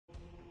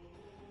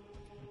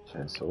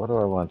Okay, so what do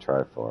I want to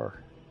try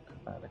for?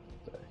 Chromatic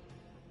today.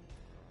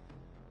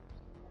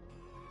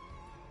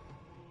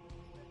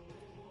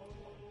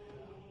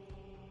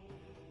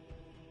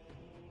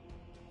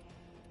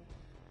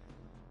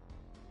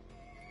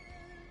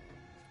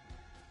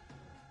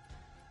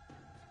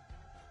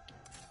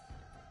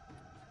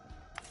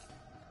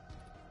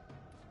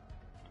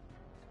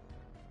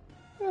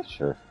 Yeah,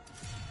 sure.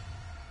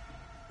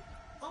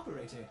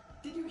 Operator,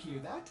 did you hear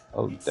that?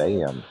 Oh,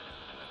 damn.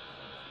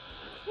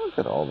 Look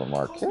at all the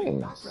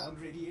Arcanes. Background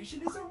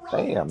radiation is a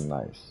riot. Damn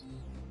nice.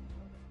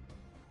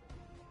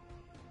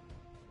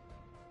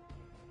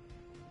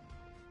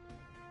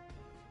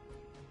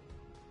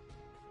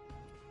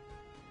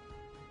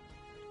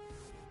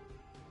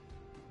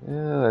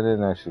 Yeah, I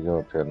didn't actually go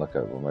up here and look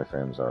at what my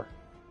frames are.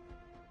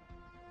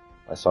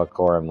 I saw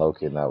Korra and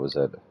Loki and that was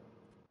it.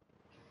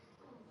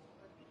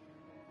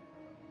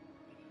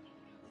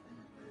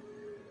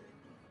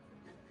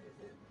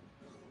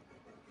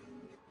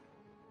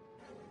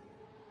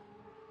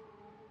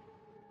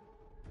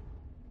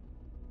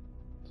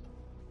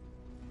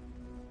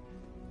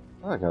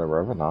 Oh, I got a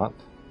Revenant.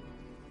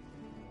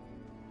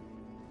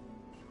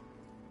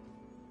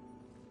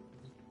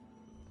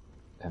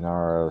 And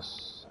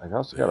Aros. I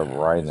also got a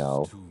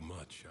Rhino. Too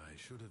much I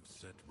should have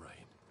set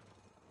right.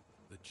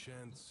 The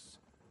chance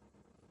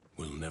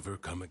will never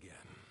come again.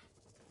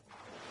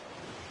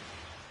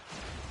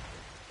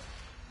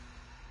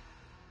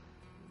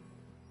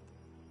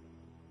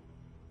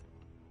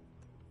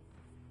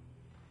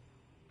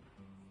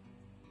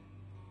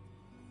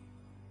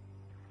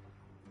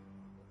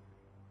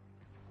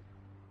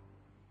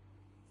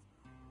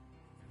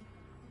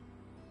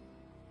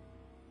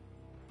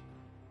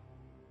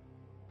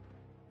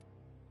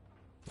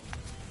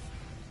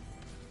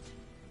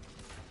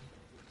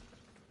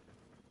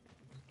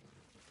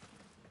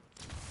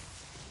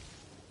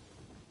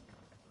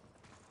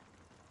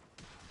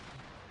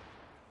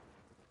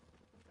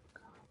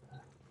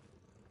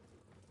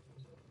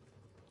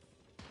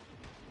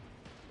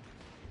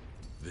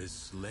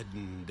 This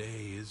leaden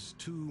day is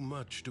too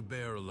much to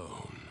bear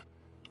alone.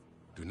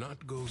 Do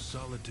not go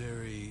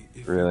solitary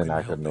if Really you can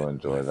not help going to it,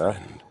 enjoy my that.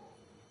 friend.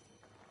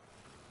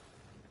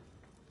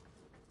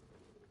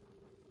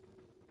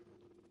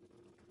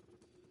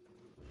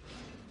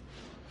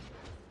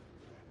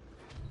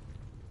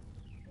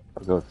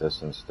 I'll go with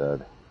this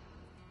instead.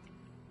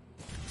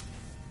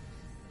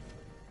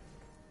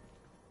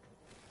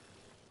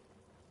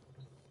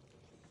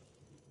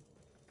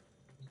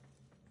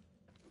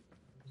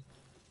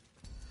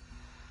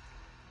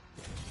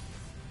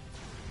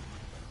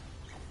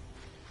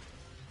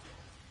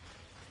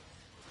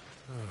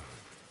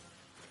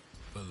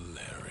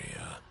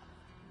 Valeria.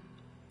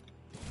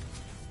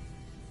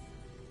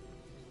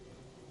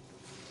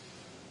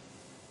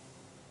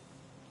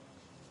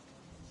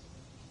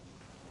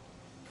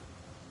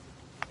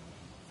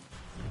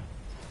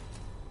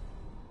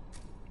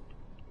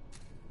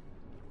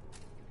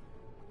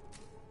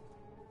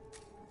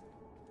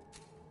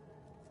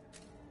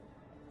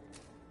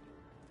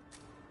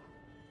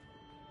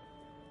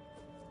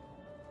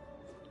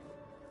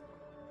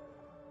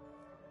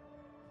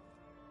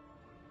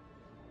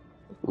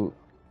 Ooh.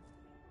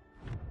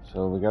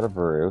 So we got a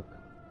Baruch.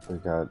 We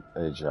got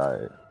a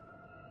Giant.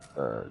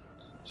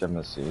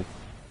 Gemini.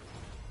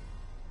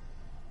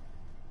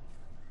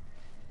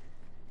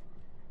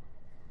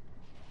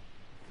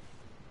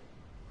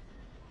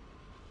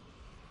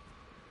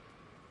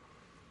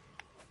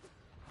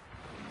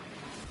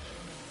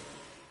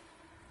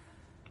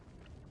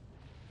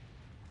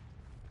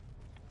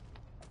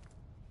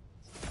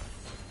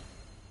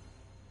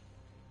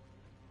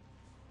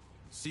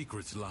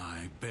 Secrets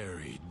lie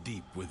buried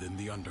deep within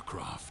the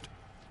Undercroft.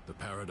 The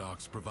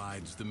Paradox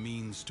provides the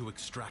means to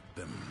extract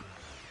them.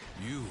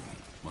 You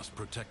must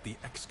protect the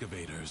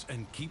excavators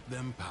and keep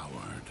them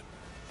powered.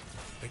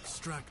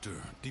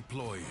 Extractor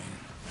deploying.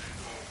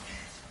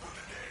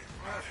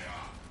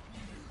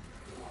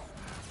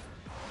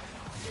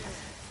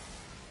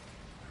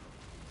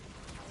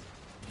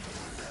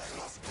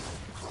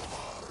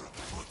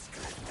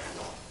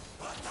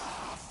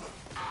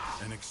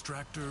 An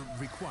extractor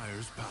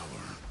requires power.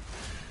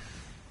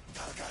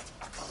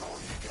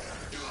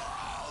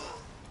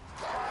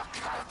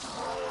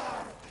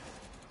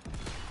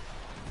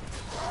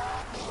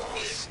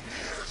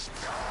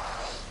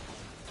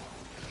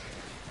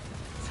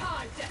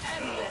 Time to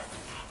end this.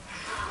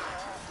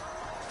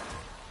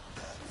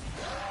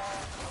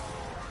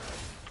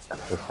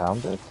 They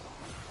found it?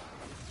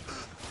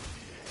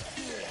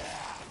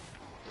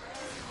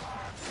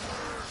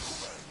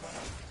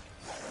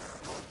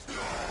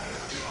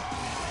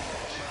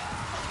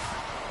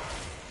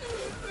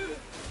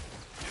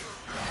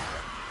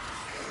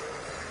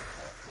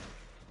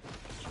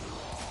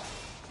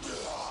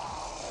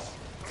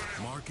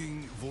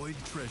 Marking Void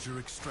Treasure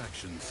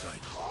Extraction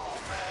Site.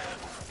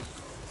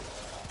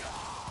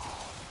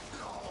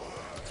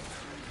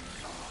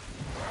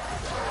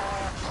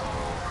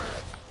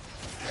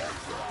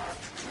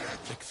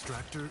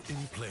 Extractor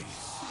in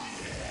place.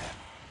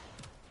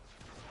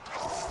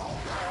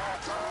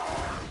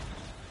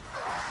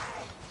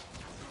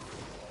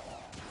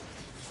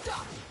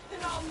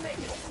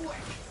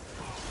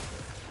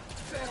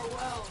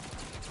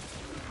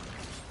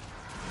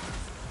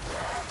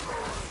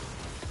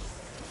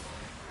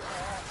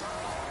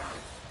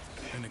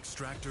 An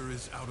extractor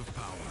is out of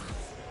power.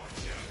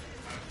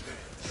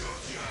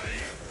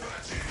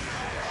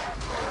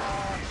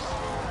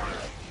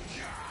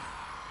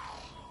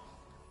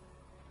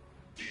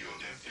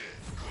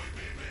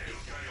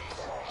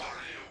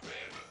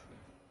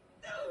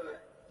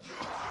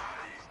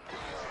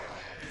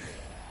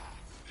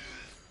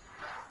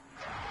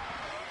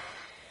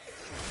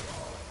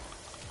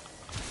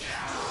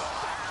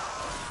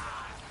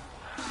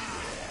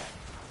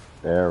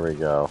 There we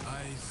go.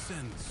 I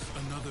sense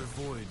another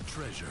void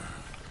treasure.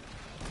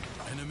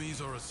 Enemies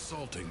are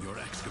assaulting your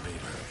excavator.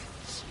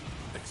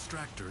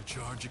 Extractor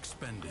charge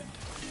expended.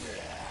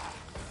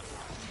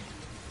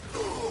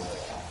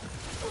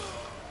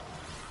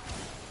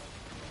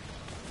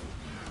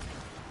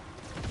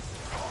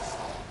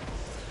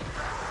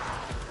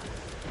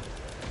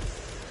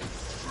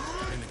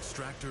 An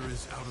extractor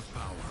is out of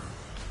power.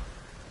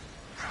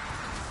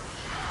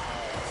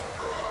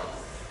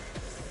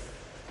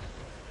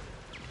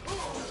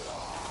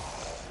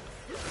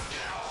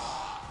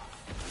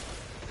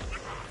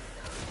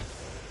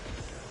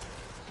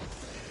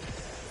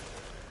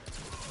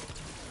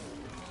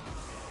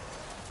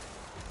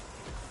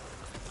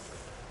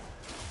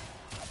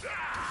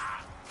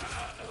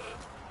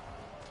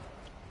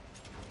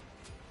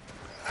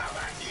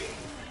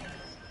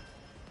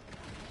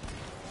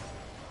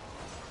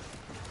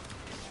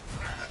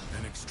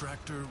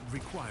 Extractor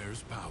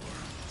requires power.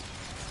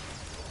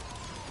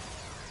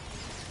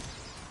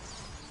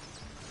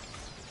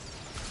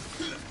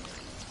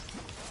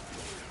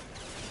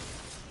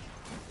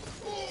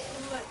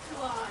 Let's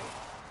fly.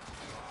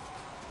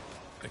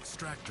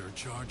 Extractor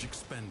charge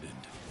expended.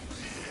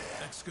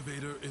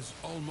 Excavator is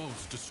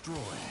almost destroyed.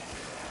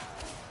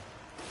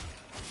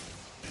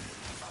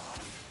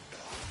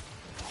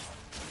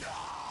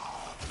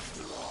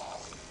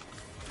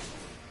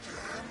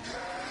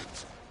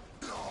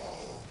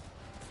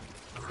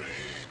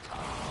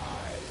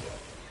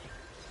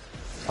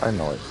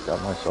 Finally,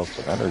 got myself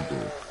some energy.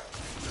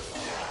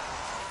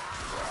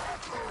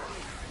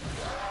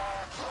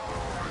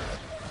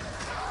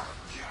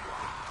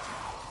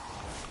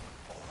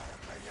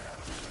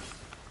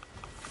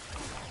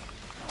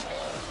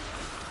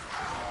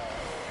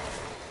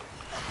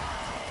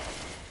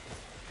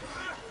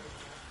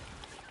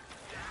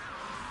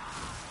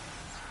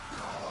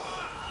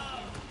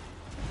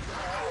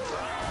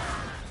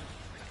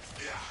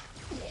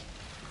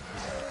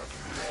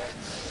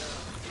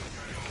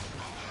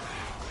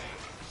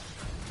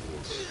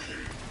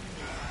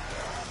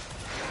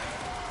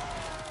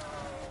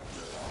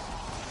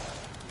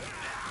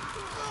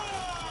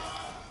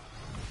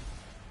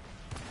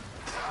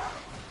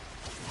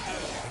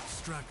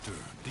 Extractor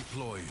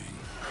deploying.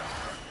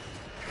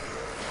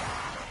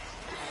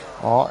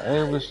 Oh,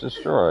 it was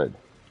destroyed.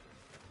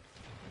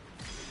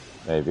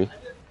 Maybe.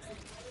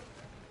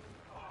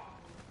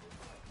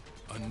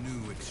 A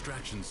new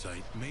extraction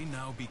site may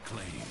now be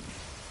claimed.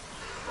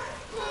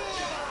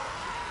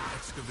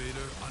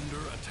 Excavator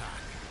under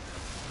attack.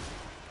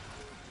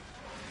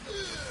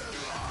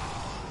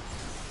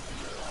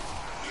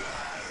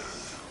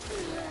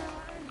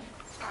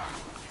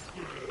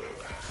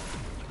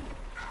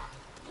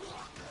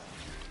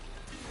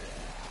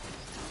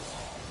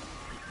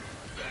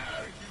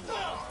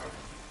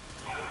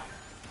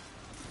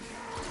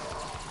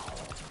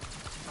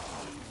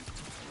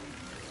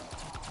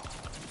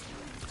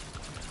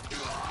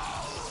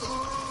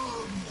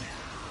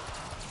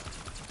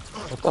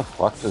 What the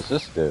fuck does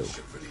this do?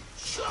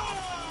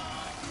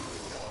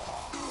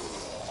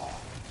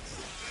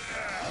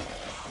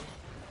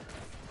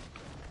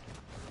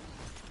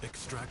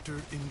 Extractor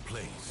in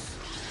place.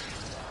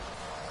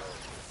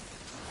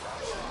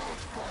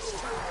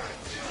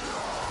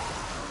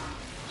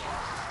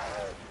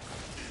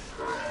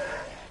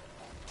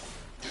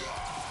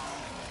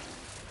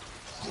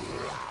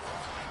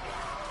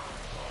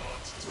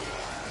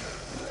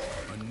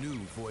 A new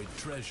void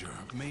treasure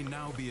may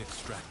now be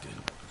extracted.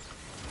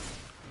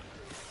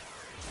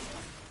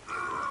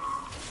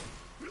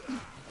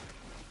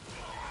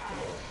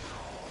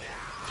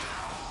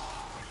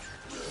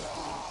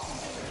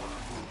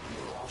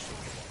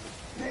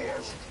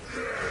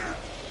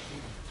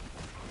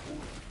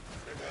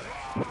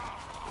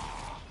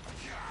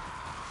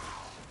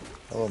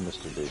 Hello,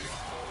 Mr. B.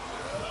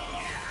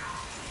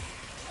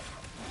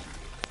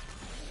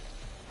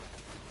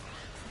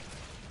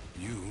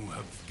 You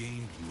have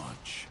gained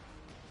much.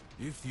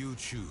 If you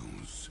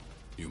choose,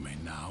 you may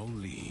now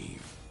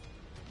leave.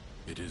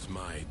 It is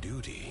my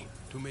duty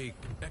to make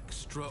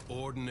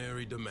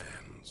extraordinary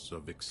demands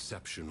of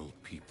exceptional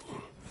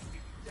people.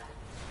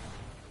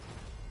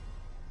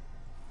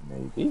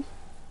 Maybe?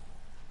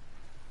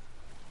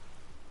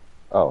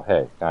 Oh,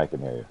 hey, now I can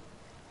hear you.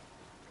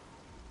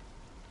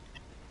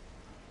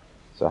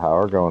 So how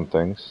are going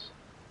things?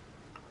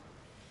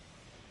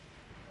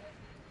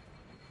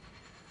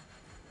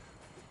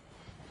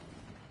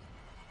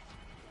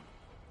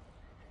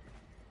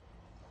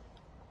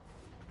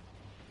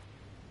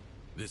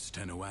 This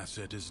Tenno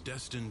asset is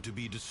destined to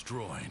be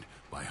destroyed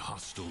by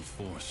hostile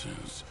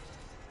forces.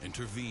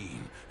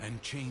 Intervene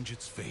and change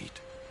its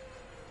fate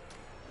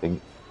Think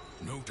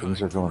No time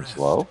things are to going rest.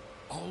 slow?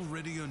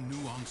 Already a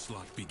new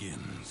onslaught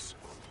begins.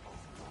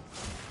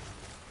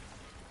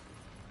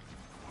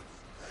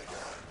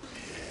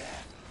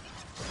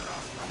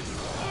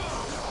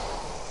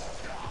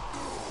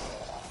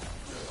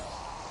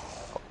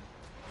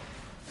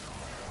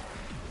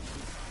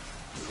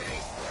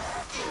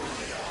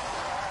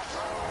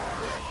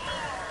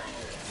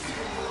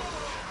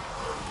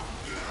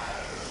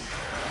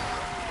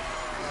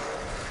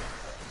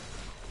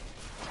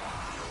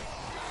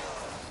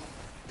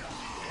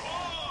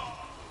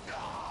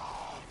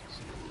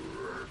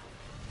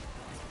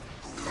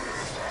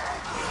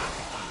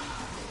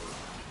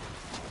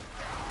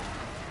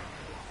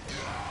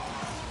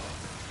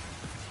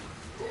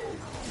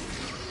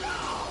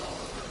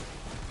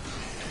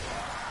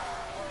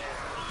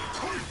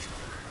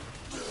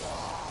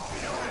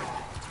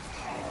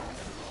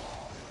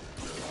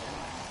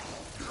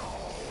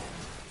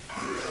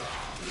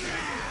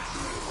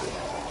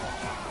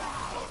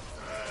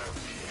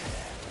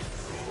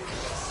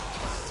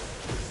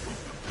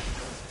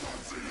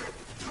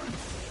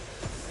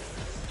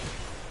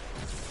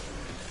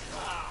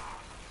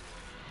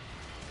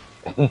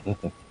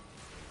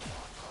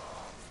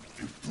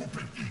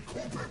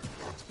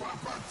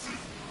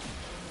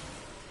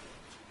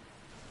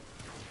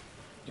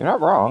 You're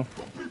not wrong.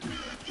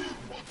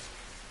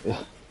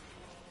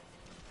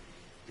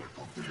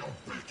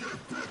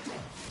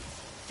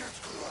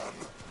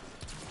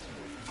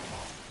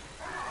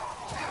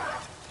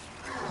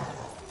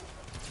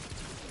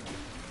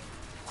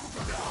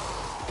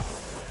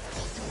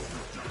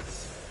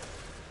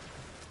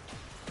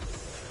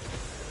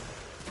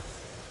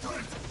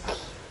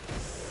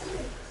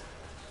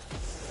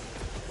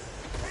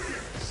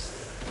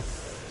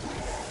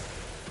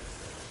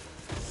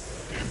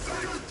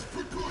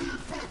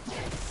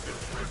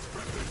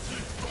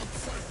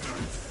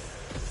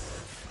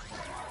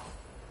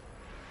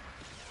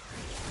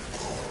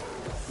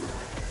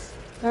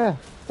 Yeah.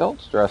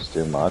 Don't stress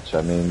too much.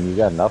 I mean, you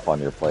got enough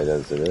on your plate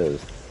as it is.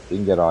 You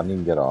can get on, you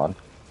can get on.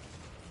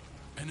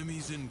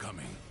 Enemies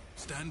incoming.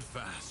 Stand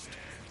fast.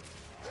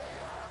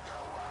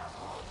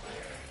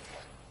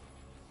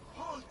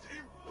 Halt,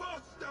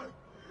 imposter!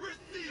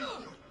 Receive your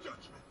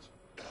judgment!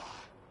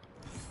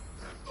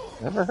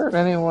 Never heard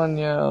anyone,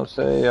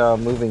 say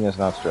moving is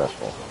not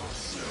stressful.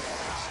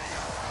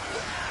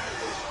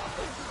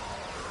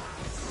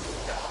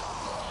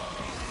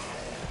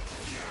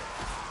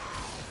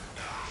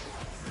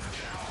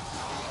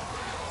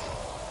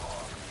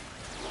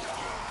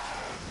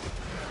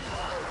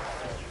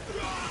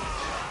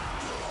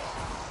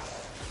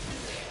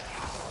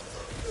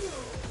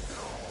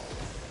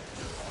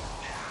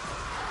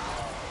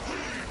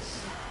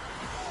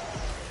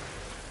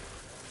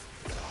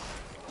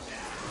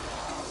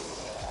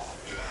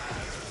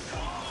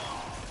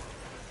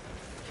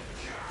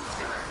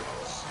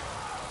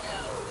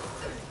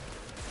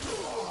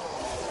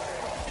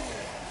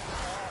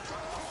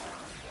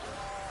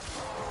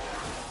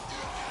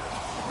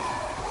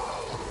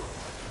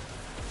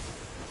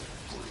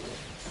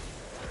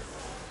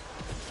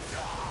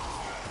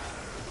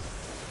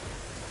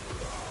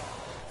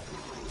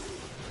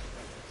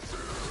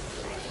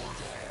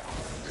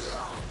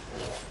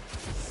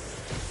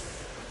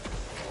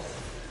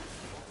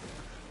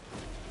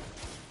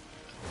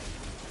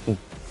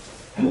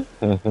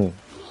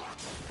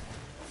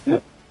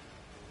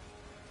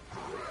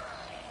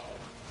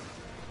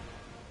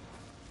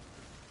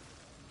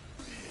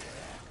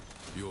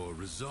 Your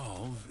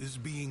resolve is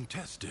being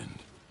tested.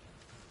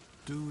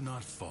 Do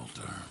not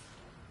falter.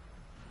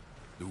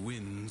 The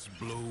winds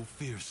blow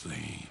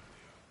fiercely.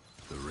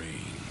 The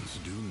rains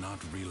do not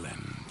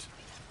relent.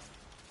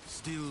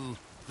 Still,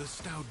 the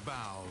stout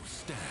bough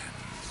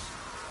stands.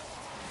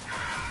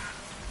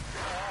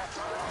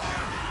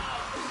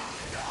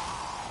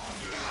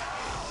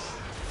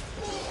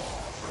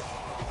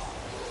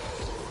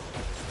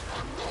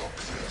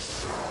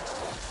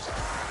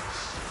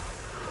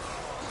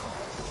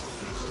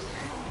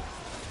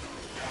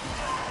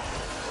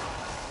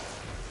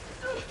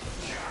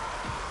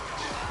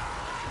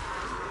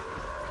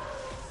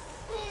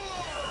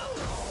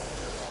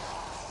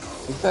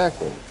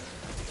 Exactly.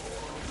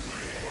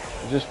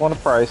 You just want a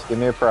price, give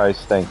me a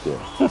price, thank you.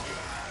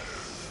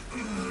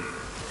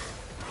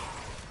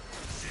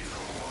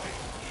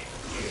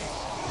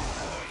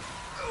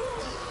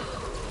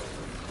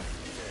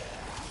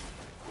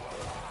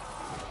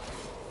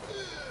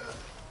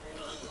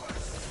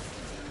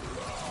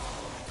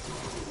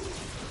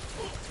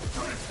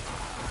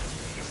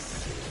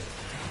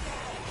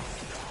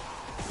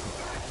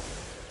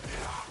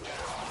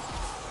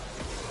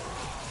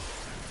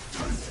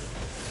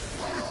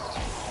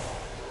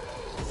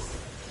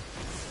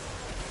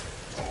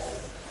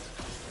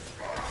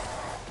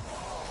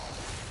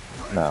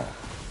 No.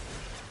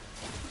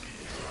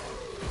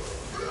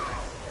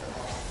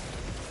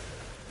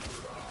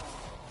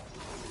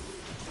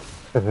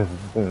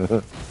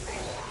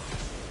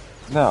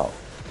 No.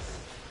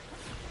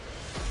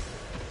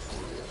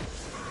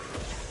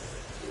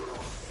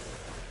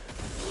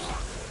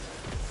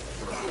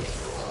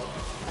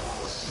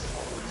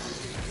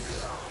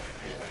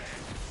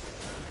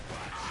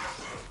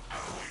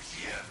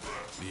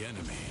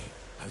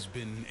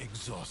 been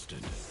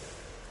exhausted,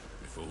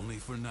 if only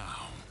for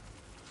now.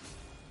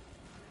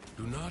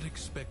 Do not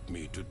expect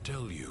me to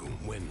tell you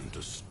when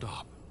to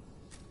stop.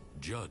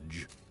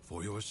 Judge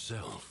for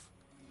yourself.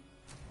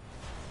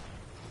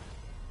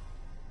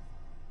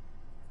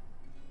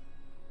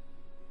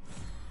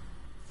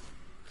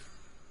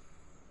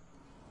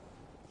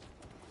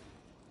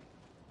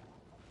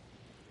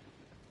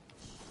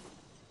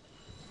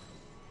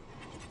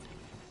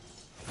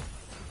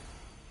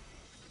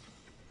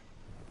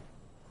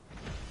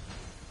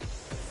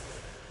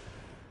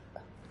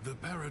 The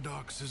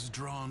Paradox has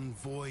drawn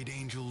Void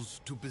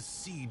Angels to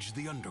besiege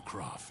the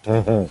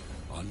Undercroft.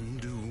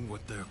 Undo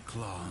what their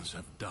claws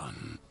have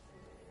done.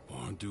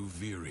 Or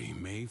Duviri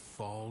may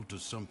fall to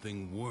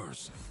something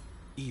worse,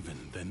 even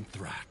than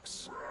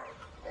Thrax.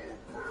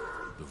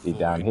 See,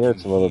 down here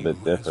it's a little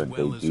bit different.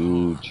 They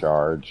do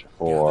charge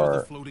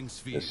for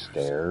the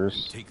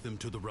stairs. Take them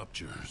to the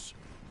ruptures.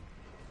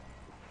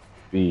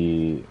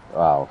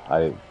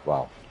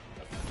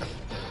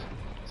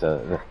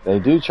 So they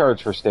do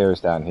charge for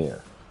stairs down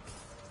here.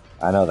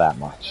 I know that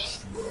much.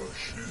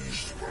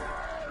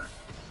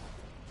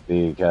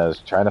 Because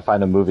trying to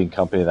find a moving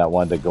company that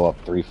wanted to go up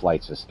 3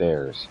 flights of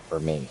stairs for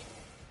me.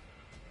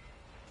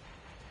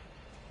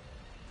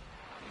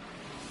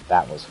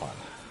 That was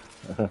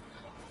fun.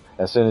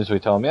 As soon as we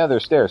told them, yeah,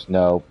 there's stairs.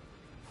 No.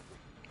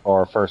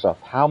 Or first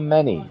off, how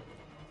many?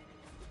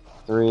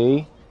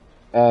 3?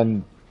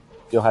 And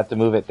you'll have to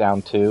move it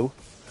down 2.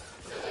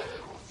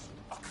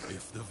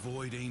 If the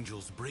Void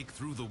Angels break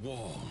through the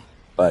wall.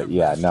 But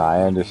yeah, no,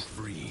 I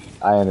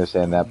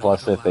understand that.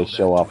 Plus, if they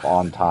show up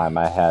on time,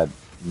 I had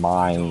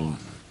mine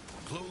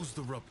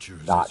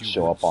not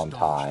show up on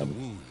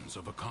time.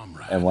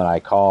 And when I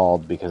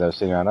called, because I was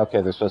sitting around,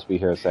 okay, they're supposed to be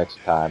here at X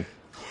time.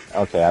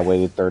 Okay, I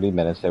waited 30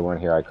 minutes. They weren't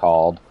here. I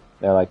called.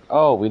 They're like,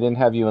 oh, we didn't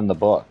have you in the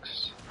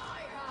books.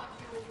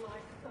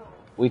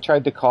 We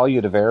tried to call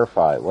you to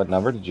verify. What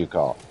number did you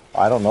call?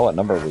 I don't know what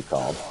number we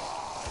called.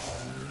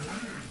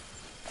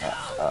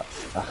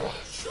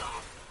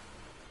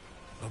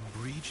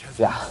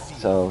 Yeah,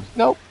 so,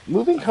 nope,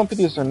 moving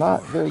companies are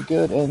not very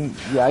good, and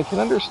yeah, I can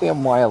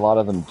understand why a lot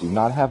of them do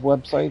not have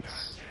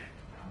websites,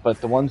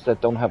 but the ones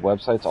that don't have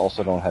websites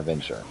also don't have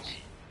insurance.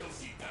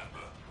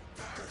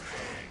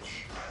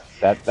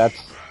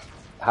 That's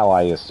how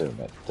I assume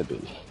it to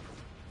be.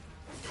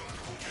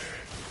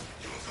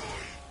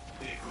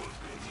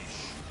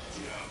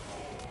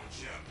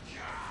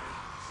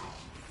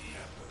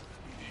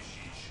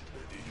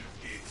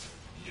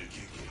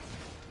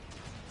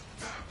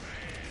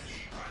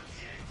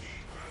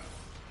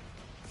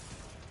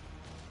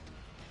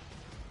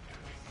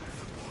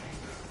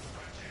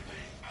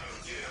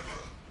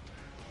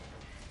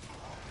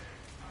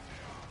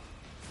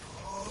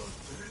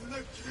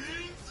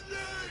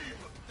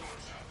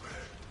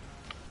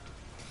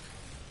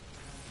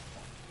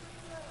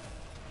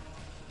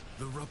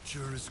 The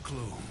rupture is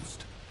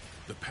closed.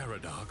 The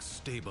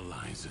paradox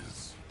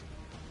stabilizes.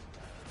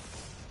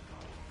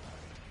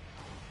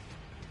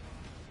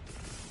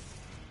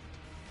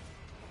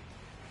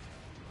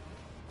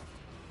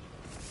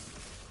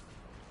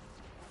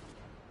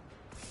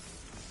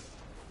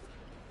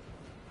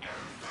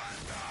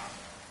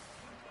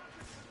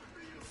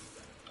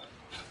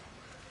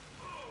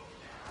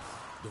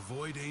 The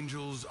Void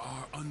Angels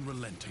are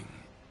unrelenting.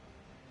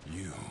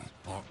 You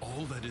are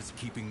all that is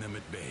keeping them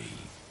at bay.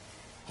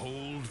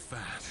 Hold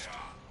fast.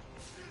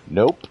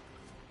 Nope.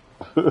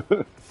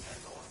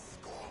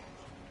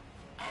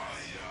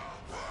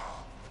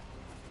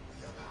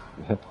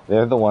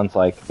 They're the ones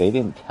like, they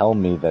didn't tell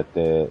me that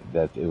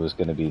it was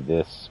going to be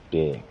this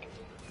big.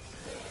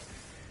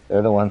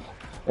 They're the ones,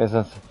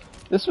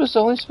 this was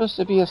only supposed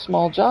to be a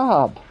small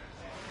job.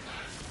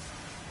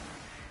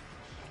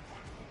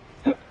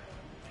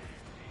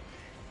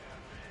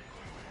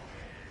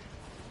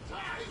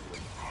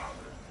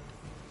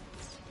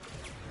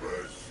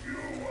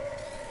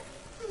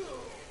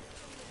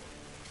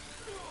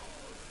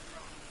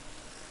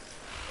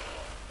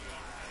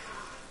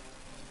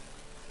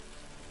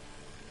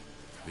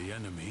 The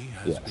enemy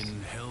has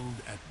been held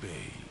at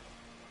bay.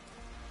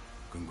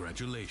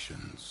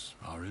 Congratulations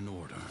are in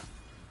order.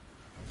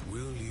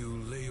 Will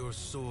you lay your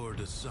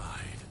sword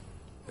aside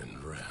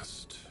and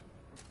rest?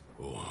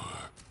 Or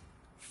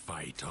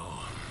fight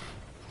on?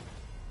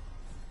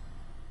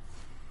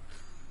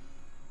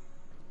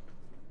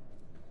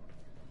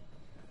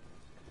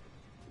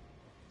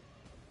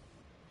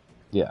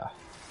 Yeah.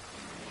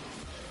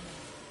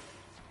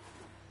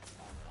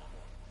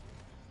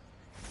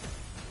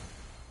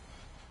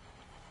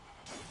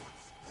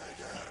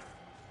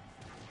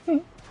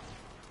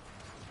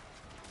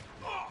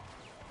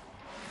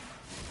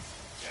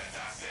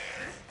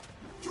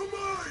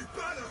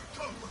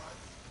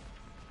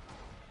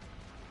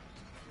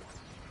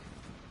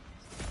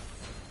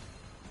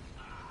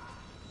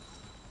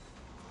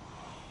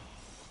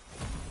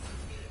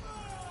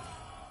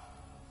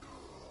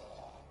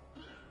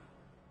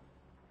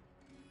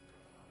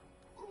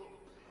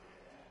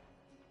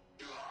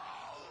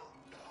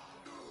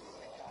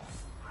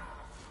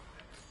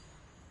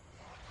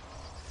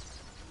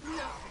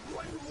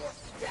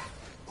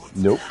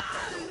 Nope.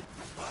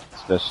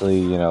 Especially,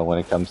 you know, when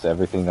it comes to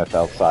everything that's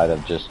outside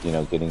of just, you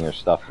know, getting your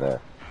stuff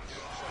there.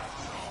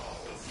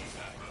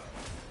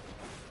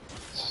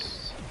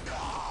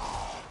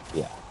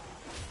 Yeah.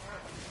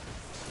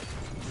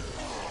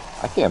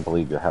 I can't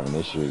believe you're having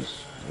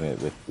issues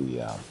with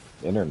the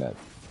internet.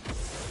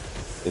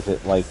 Is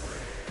it like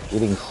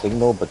getting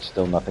signal but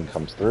still nothing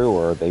comes through,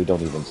 or they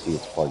don't even see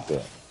it's plugged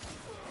in?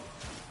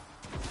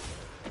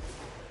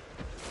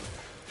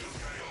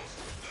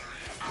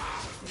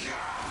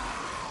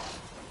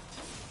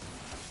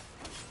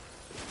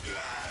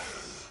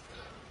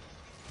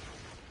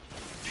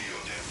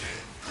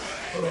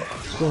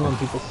 What's going on,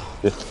 people?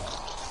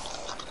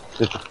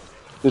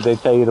 Did they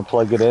tell you to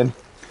plug it in?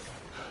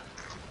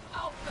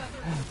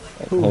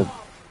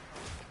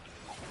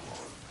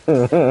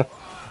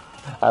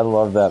 I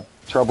love that.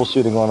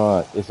 Troubleshooting going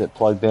on. Is it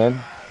plugged in?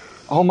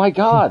 Oh my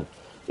god!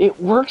 It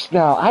works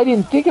now! I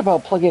didn't think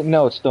about plugging it.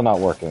 No, it's still not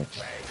working.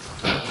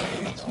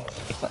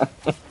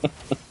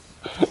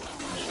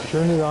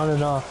 Turn it on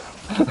and off.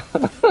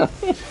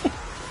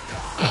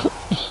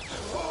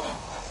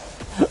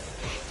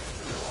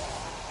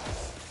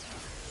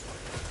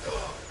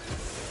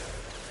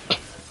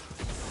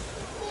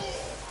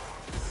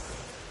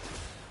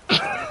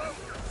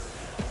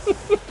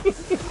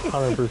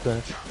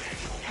 100%.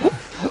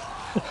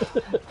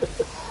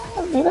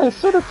 I mean, I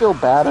sort of feel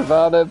bad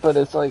about it, but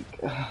it's like...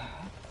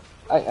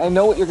 I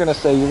know what you're going to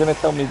say. You're going to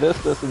tell me this,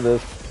 this, and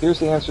this. Here's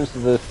the answers to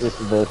this, this,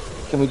 and this.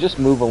 Can we just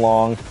move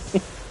along?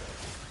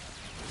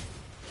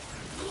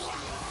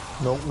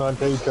 Nope, not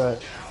until you try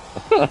it.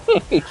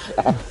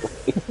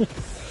 Exactly.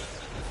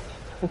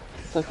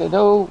 It's like, I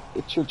know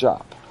it's your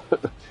job.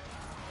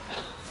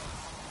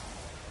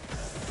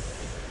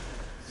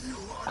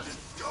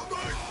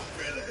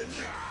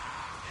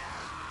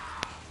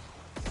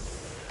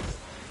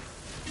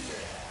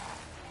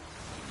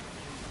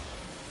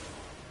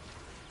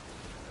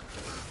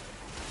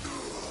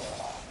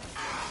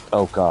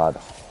 Oh god.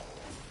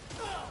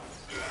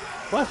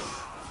 What?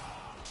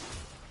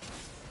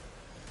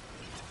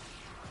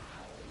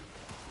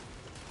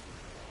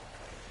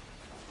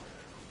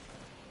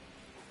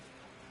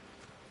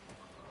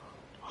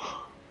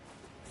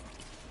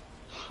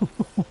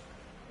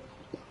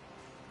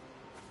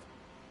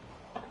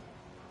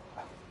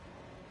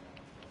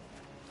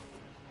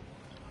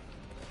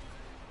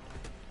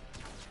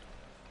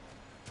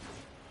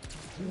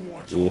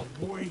 What a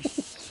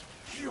waste!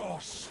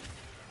 Just.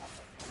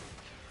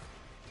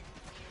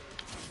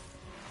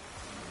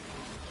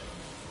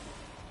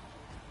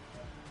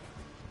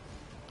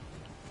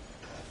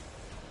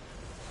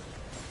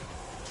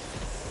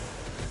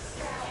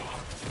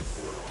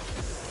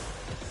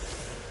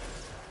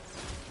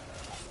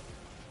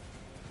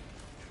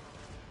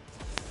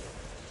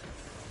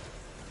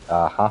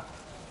 Uh-huh.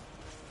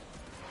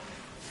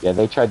 Yeah,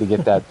 they tried to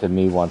get that to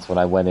me once when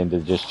I went in to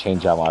just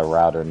change out my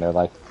router, and they're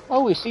like,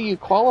 oh, we see you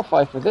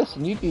qualify for this,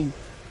 and you'd be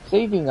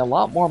saving a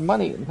lot more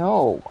money.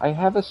 No, I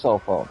have a cell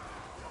phone.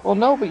 Well,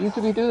 no, but you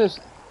could be doing this.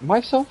 My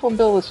cell phone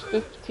bill is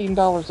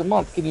 $15 a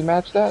month. Can you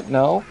match that?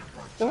 No.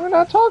 Then we're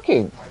not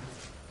talking.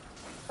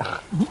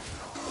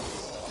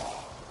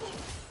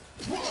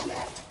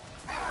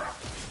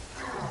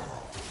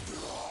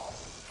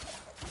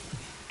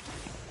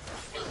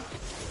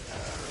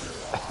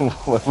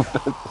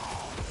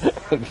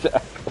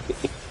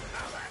 Exactly.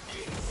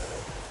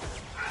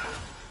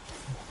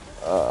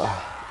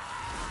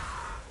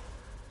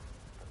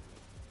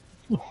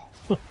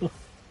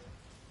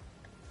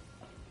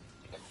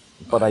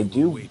 But I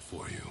do wait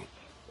for you,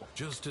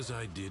 just as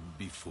I did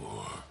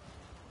before.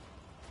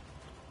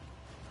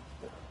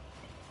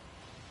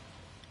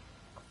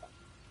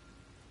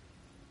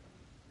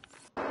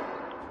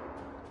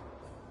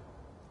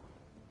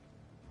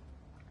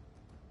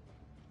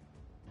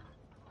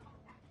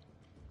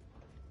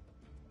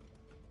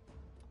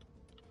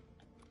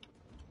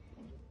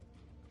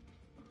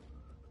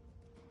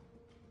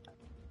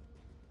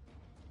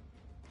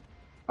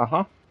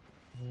 Uh-huh.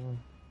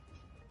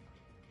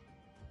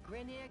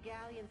 Grenier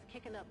galleons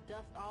kicking up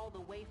dust all the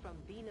way from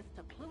Venus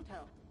to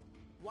Pluto.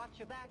 Watch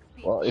your backs,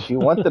 people. Well, if you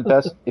want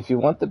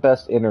the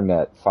best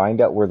internet,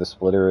 find out where the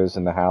splitter is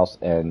in the house,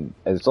 and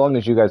as long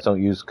as you guys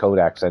don't use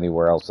codecs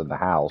anywhere else in the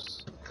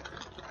house,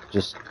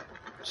 just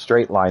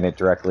straight line it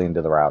directly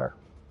into the router.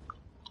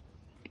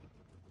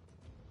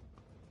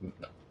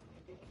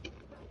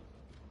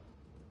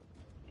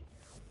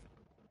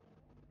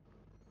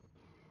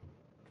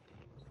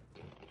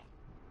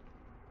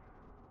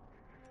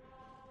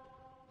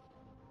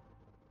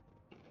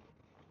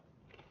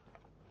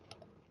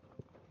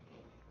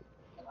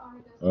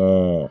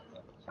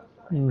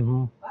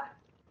 Mm-hmm.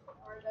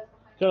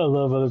 Gotta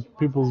love other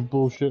people's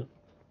bullshit.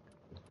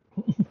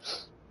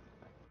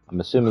 I'm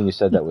assuming you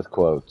said that with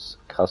quotes.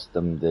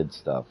 Custom did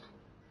stuff.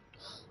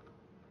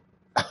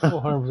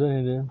 Oh,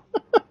 100% you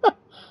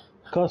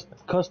did.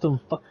 Custom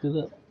fucked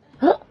it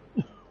up.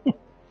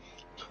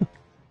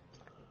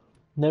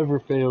 Never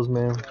fails,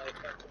 man.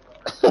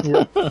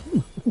 Yep.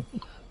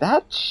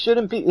 That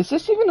shouldn't be... Is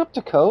this even up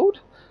to code?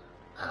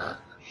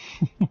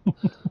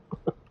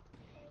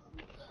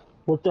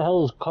 What the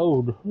hell is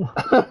code?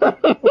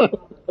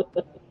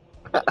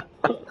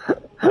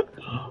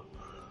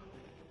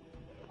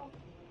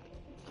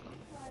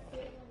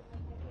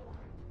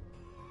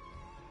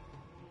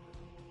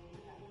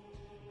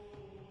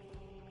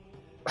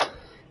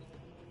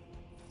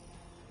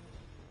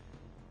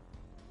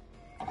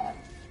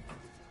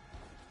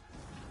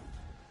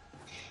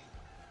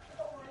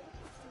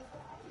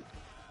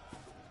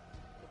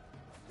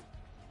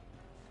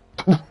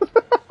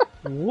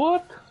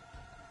 What?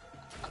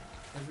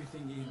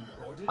 Everything in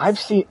order, I've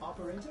seen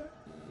operator?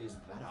 Is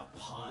that a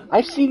pun?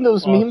 I've seen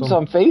those memes Awesome.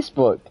 on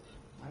Facebook.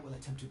 I will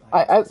attempt to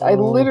buy I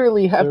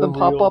literally have they're them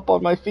pop real. up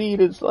on my feed.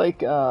 It's like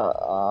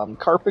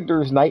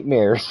Carpenter's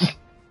Nightmares.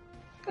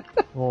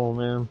 Oh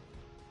man.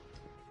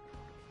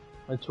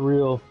 That's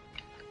real.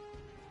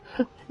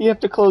 You have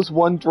to close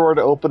one drawer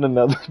to open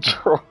another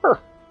drawer.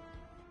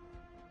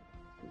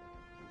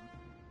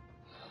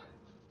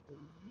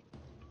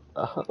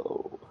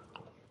 Oh.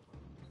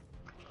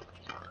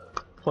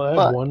 Well, I have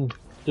But- one.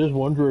 There's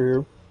one drawer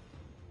here.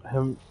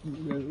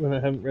 When I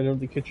haven't renovated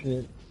the kitchen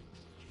yet,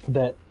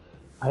 that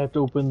I have to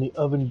open the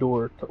oven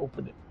door to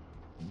open it.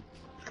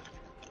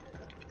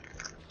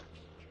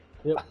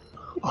 Yep.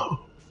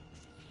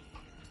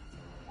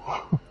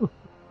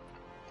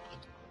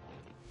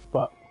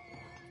 But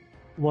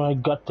when I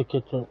gut the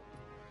kitchen,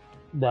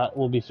 that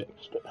will be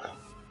fixed.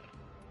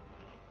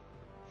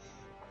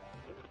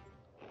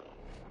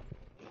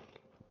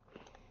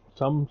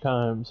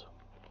 Sometimes.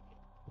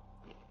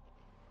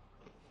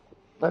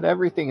 But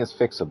everything is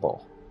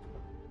fixable.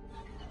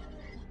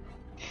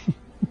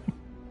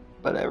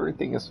 But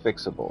everything is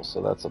fixable,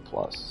 so that's a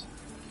plus.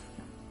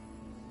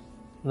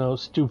 No,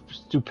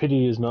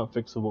 stupidity is not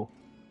fixable.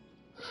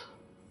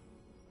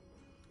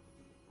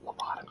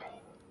 Lobotomy.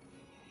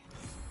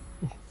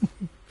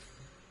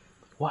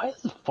 Why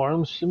does the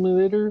Farm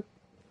Simulator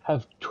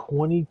have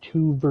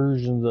 22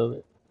 versions of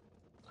it?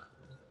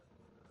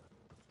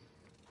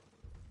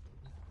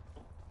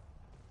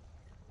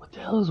 What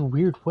the hell is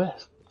Weird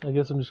West? I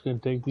guess I'm just gonna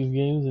take these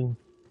games and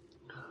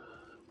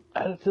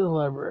add it to the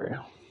library.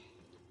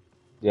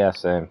 Yeah,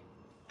 same.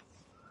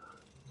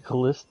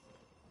 Callisto.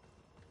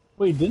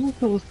 Wait, didn't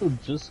Callisto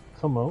just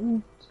come out?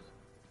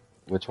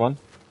 Which one?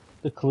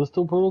 The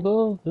Callisto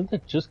Protocol? Didn't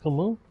that just come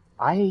out?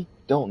 I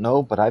don't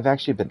know, but I've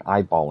actually been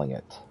eyeballing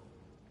it.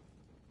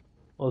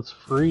 Well, it's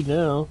free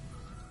now.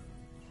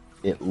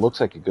 It looks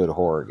like a good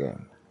horror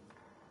game.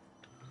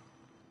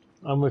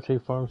 I'm gonna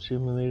take Farm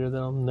Simulator that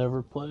I'll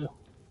never play.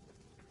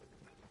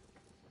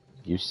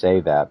 You say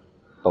that,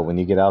 but when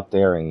you get out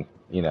there and,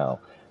 you know,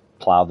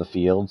 plow the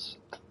fields,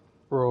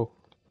 Bro,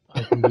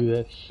 I can do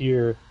that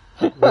here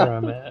where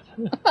I'm at.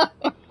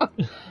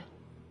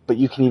 but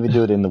you can even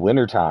do it in the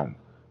wintertime.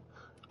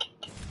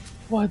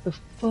 Why the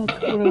fuck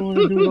would I want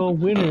to do it all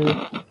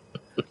winter?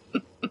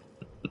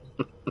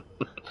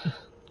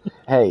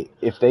 Hey,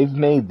 if they've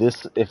made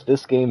this, if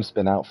this game's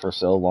been out for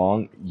so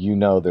long, you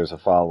know there's a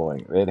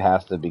following. It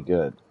has to be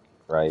good,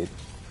 right?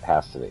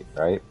 Has to be,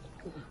 right?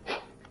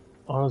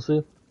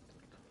 Honestly,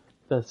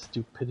 that's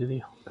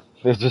stupidity.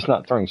 They're just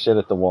not throwing shit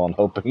at the wall and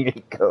hoping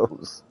it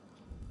goes.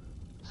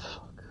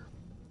 Fuck.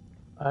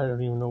 I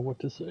don't even know what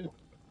to say.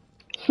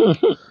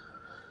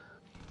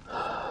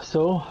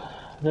 So,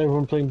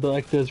 everyone playing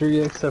Black Desert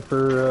yet, except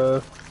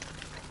for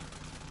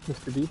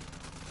Mr. D?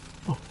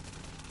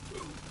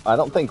 I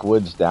don't think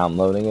Wood's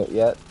downloading it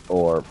yet,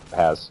 or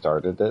has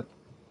started it.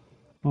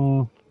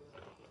 Hmm.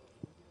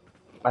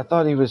 I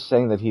thought he was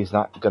saying that he's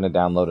not going to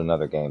download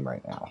another game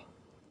right now.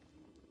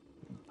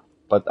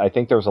 But I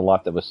think there was a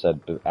lot that was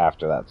said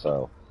after that,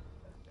 so...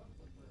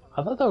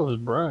 I thought that was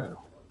Brian.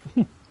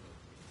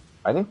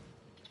 I think...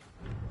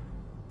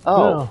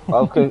 Oh, No.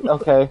 okay,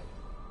 okay.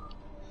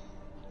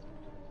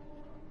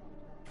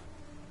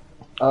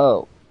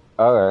 Oh,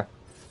 okay.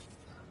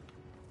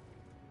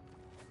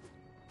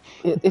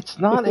 It's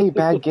not a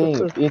bad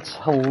game. It's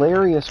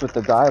hilarious with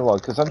the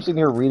dialogue, because I'm sitting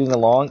here reading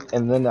along,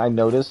 and then I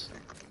notice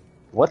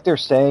what they're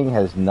saying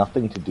has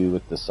nothing to do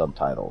with the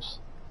subtitles.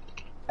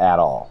 At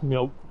all.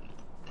 Nope.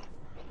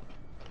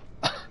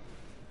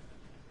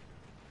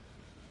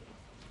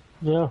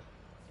 Yeah.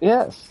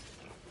 Yes.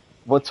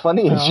 What's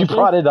funny is you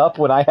brought it up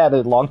when I had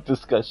a long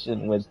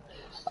discussion with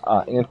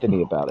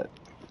Anthony about it.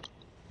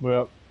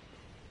 Well,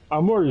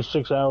 I'm already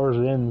 6 hours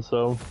in,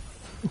 so...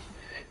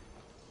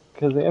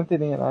 Because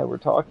Anthony and I were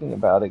talking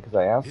about it, because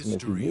I asked him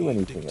if he knew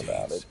anything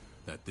about it.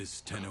 That this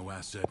Tenno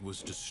asset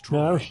was destroyed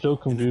No, I'm still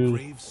confused. in a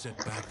grave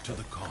setback to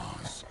the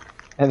cause.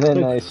 And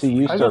then I see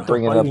you I got start the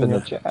bringing it up in fighting the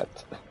it.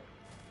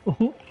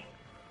 chat.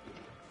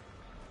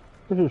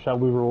 This is how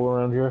we roll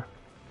around here.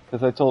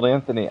 Because I told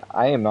Anthony,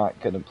 I am not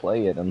going to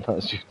play it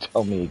unless you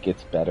tell me it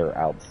gets better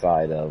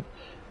outside of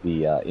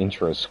the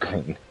intro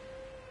screen.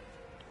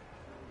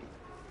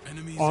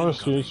 Enemies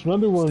Honestly, it's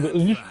incoming. another one of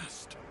the... Stand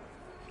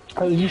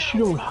At least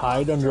you don't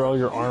hide under all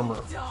your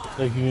armor.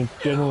 Like, you can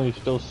generally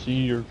still see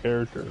your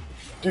character.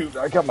 Dude,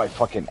 I got my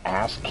fucking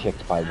ass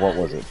kicked by, what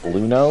was it,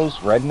 Blue Nose?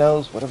 Red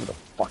Nose? Whatever the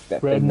fuck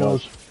that Red thing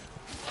nose. was.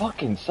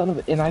 Fucking son of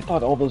a... And I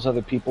thought all those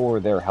other people were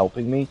there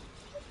helping me.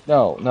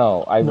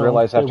 No. I No,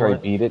 realized they after I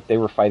weren't. beat it, they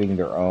were fighting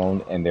their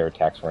own, and their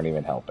attacks weren't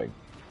even helping.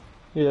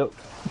 Yep.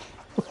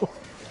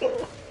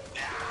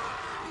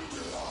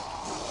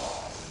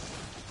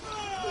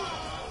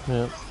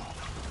 Yep.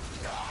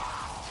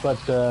 But,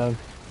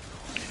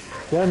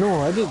 yeah,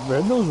 no, I did.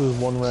 Red Nose was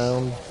one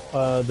round.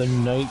 The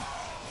night,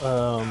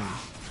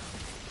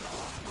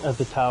 at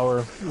the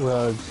tower,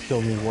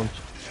 killed me once.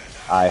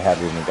 I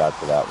haven't even got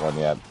to that one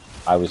yet.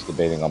 I was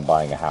debating on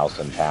buying a house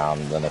in town,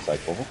 and then it's like,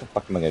 well, what the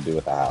fuck am I gonna do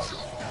with a house?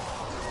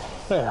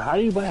 Hey, how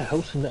do you buy a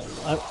house in that?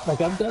 I've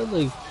got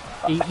like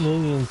 8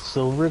 million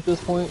silver at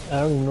this point.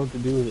 I don't even know what to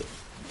do with it.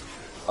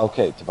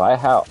 Okay, to buy a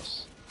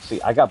house.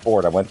 See, I got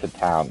bored. I went to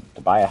town.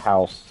 To buy a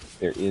house,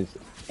 there is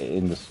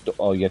in the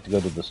oh, you have to go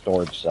to the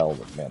storage cell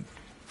with men.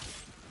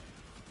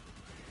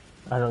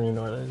 I don't even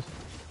know what it is.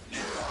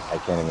 I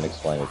can't even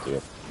explain it to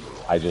you.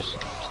 I just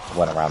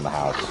went around the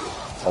house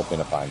hoping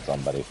to find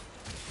somebody.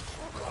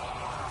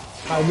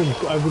 I've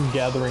been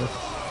gathering.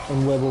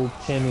 I'm level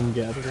 10 in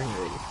gathering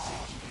already.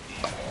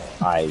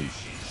 I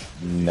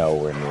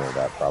nowhere near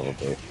that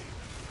probably.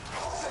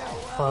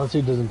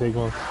 Honestly, it doesn't take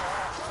long.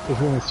 If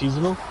you're in the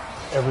seasonal,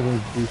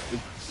 everything's boosted.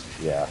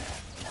 Yeah.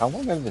 How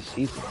long is the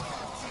season?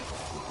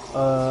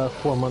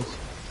 4 months.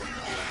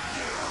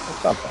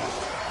 That's not bad.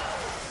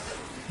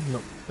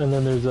 No. And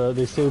then there's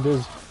they say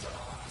there's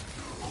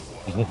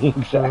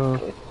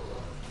Exactly.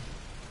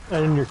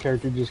 and then your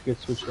character just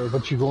gets switched over,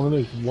 but you can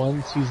only make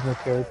one seasonal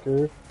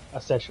character a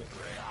session.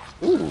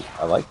 Ooh,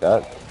 I like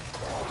that.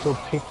 So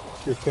pick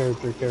your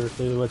character that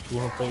you want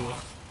to play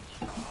with.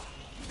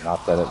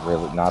 Not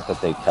that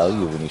they tell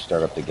you when you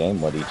start up the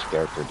game what each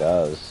character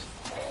does.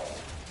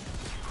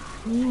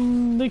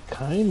 They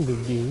kind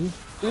of do.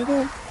 Do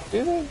they?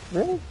 Do they?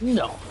 Really?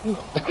 No,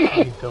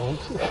 they don't.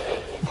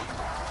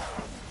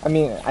 I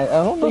mean, I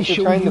don't know if they're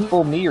trying to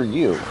fool me or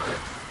you.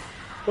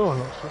 Oh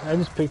no, I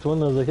just picked one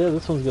and I was like, hey,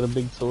 this one's got a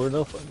big sword,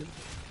 I'll fuck it.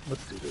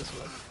 Let's do this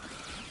one.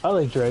 I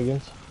like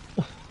dragons.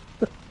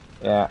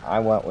 Yeah, I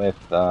went with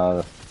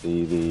not,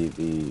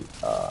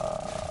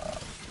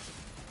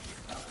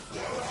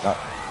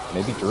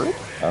 maybe druid?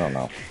 I don't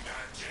know.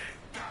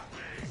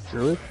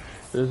 Druid?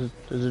 There's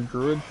a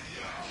druid?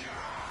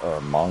 Or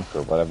monk,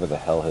 or whatever the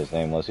hell his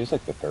name was. He's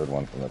like the third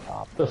one from the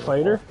top. The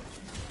fighter?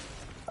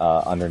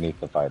 Underneath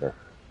the fighter.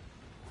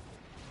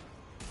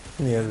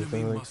 Yeah,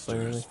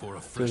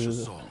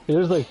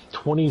 there's like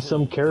 20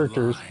 some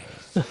characters.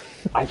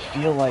 I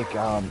feel like,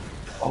 oh,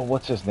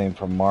 what's his name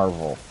from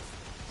Marvel?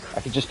 I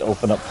could just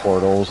open up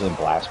portals and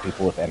blast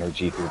people with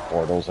energy through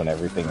portals and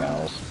everything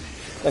else.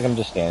 Like I'm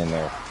just standing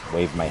there,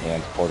 wave my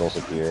hands, portals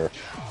appear.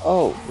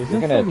 Oh,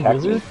 you're gonna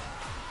attack me?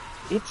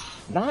 It's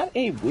not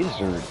a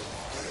wizard,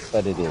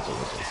 but it is a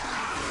wizard.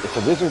 It's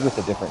a wizard with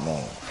a different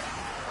name.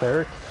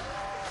 Cleric?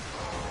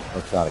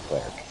 It's not a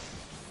cleric.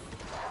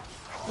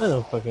 I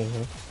don't fucking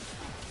know.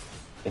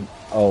 And,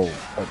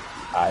 but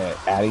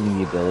adding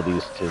the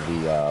abilities to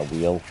the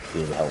wheel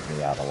did help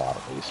me out a lot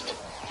at least.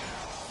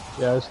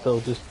 Yeah, I still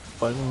just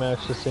button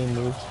match the same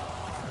moves.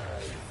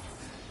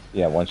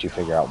 Yeah, once you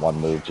figure out one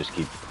move, just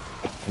keep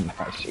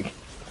mashing.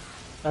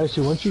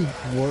 Actually, once you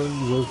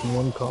work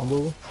one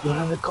combo,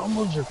 yeah, the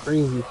combos are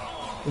crazy.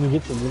 When you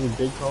get to really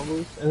big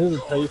combos, and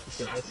it'll tell you if it's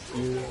an S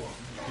tier,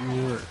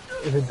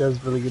 if it does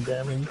really good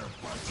damage.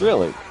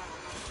 Really?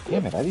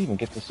 Damn it, I didn't even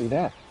get to see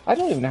that. I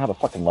don't even know how to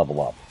fucking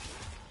level up.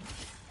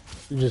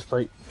 You just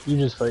fight.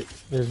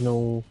 There's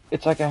no...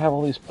 It's like I have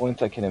all these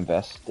points I can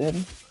invest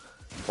in,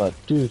 but...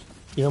 Dude,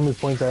 you know how many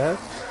points I have?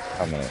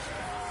 How many?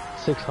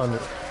 600.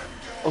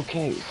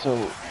 Okay,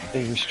 so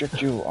they restrict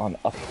you on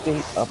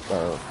leveling?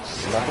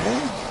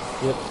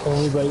 Yep,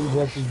 only by you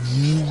have to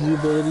use the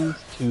abilities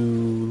to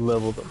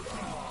level them.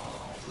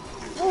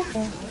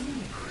 Okay.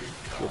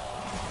 Yep.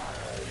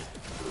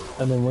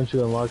 And then once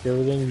you unlock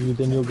everything,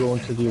 you'll go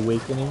into the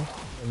awakening,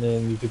 and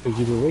then you can pick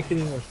either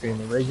awakening or stay in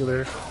the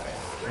regular,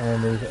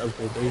 and there's an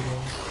upgrade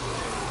version.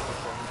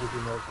 Give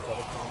you more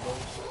spell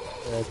combos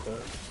that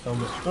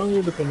become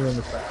stronger depending on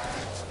the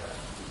class.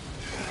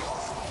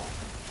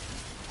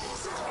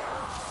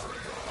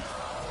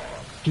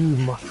 Dude,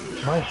 my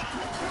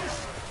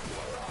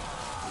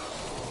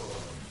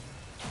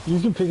you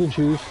can pick and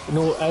choose. You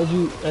know, as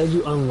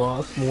you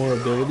unlock more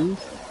abilities,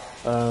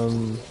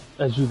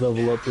 as you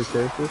level up your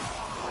character,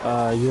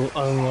 you'll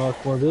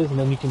unlock more of this, and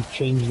then you can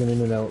change them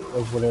in and out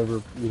of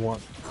whatever you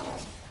want.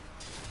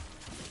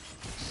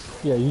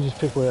 Yeah, you just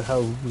pick the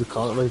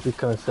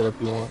kind of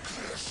setup you want.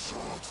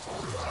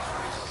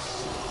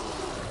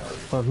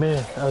 But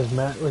man, I was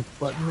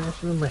button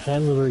mashing, and my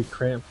hand was already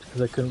cramped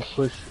because I couldn't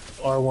push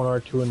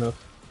R1, R2 enough.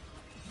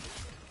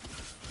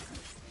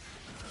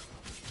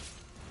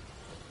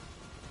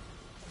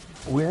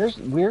 Where's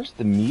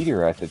the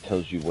meter that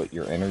tells you what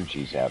your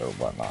energy's at or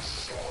whatnot?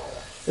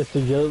 It's the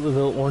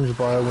little orange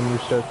bar when you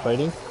start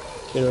fighting.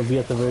 It'll be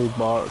at the very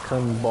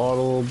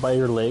bottom by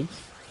your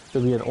legs.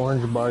 There'll be an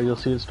orange bar. You'll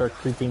see it start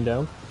creeping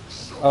down.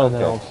 Oh, and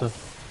then okay. also,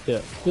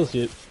 yeah, you'll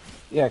see it.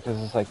 Yeah,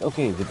 because it's like,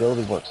 okay, the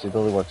ability works. The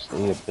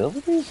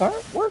abilities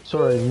aren't working.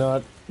 Sorry,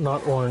 not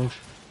orange,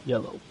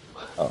 yellow.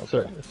 Oh, okay.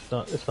 Sorry,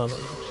 it's not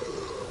orange.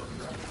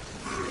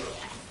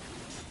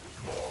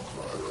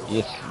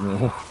 Yes.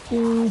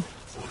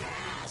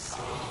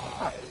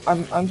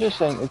 I'm just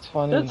saying it's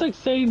funny. That's like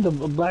saying the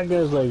black guy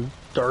is like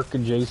dark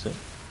adjacent.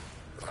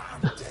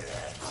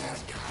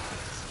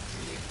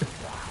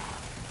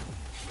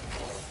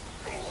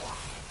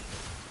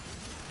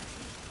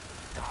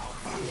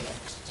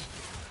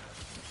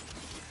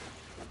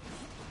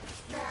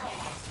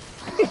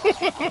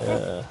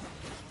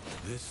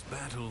 This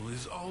battle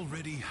is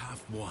already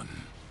half won.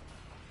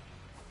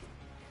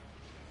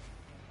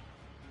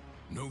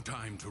 No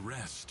time to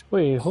rest.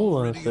 Wait, hold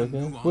on a Already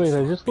second. new Wait,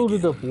 I just onslaught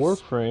loaded up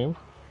begins. Warframe.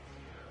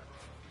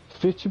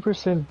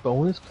 50%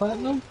 bonus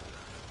platinum?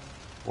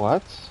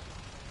 What?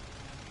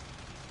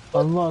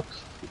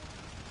 Unlocks.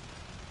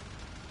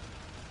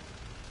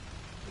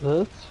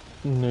 That's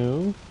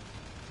new.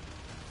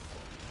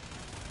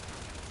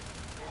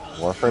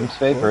 Warframe's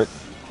favorite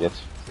gets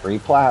free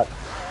plat.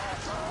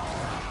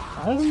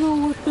 I don't know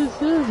what this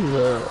is,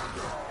 though.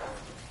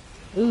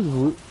 This is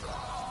weird.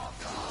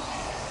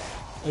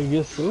 I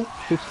guess so.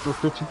 Fix for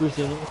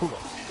 50%. Hold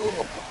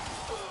on.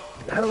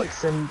 How do I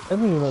send? I don't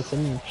even know how to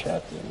send in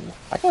chat.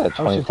 I got a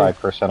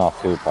 25% off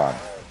coupon.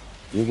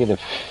 You get a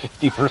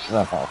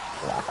 50% off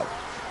plat.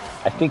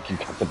 I think you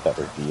got the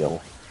better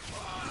deal.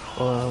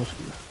 Oh,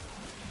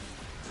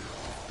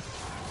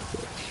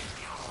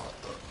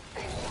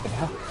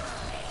 Yeah.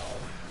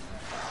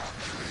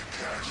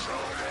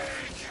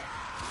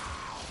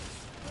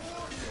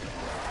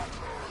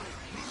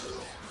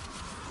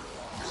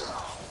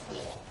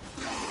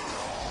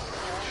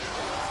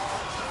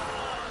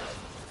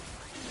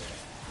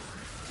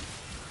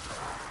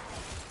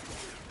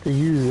 to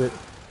use it.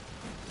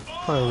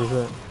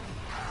 100%.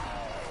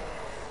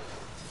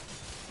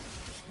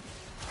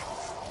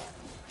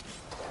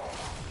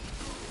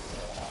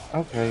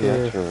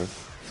 Okay, yeah, true.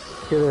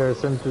 Get there,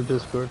 send to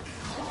Discord.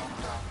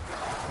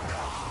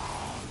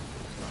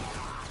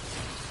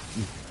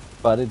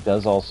 But it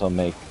does also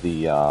make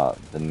the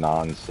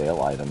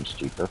non-sale items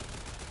cheaper.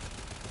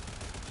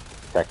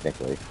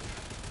 Technically.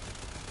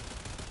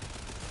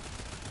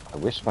 I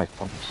wish my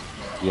phone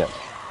was... Yes.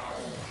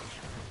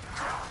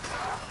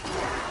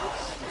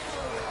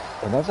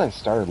 And as I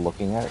started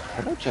looking at it,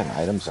 Counter-Gen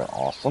items are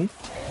awesome.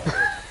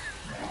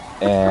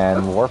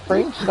 And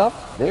Warframe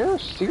stuff, they're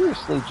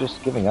seriously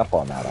just giving up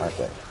on that, aren't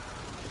they?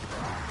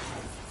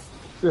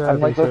 Yeah, I'm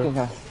like,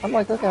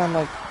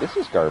 this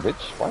is garbage.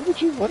 Why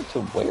would you want to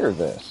wear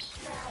this?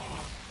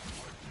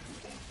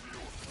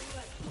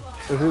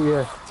 Is it?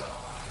 Yeah.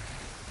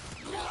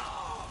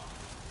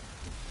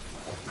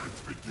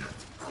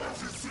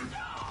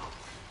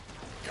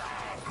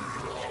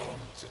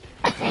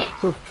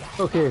 So,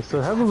 okay, so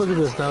have a look at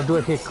this now. Do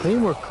I hit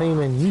claim or claim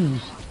and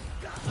use?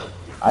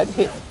 I'd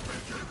hit...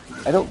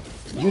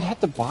 You'd have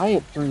to buy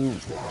it through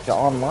the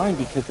online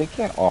because they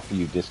can't offer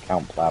you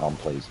discount plat on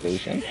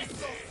PlayStation.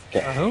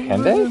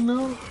 Can they?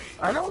 Know.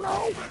 I don't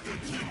know.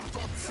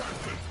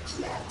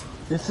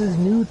 This is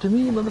new to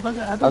me,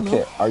 motherfucker. I don't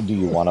know. Okay, do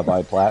you want to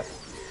buy plat?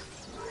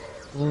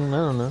 I don't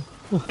know.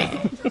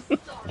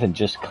 Then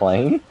just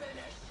claim?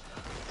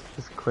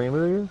 Just claim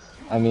it, I guess?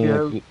 I mean,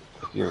 Yeah. if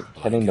you're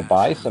heading to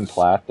buy some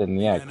plat, then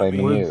yeah, claim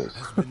and use.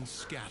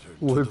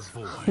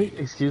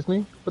 Excuse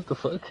me? What the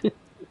fuck?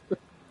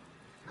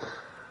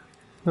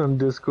 On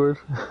Discord.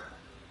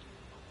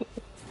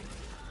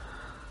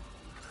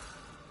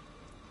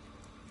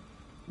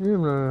 Yeah,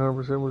 I'm not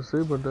 100% what to say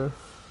about that.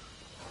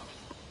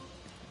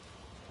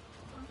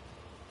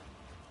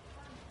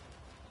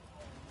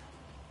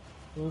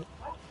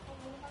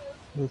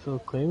 Guess I'll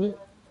claim it.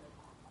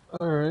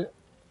 Alright.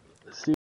 See.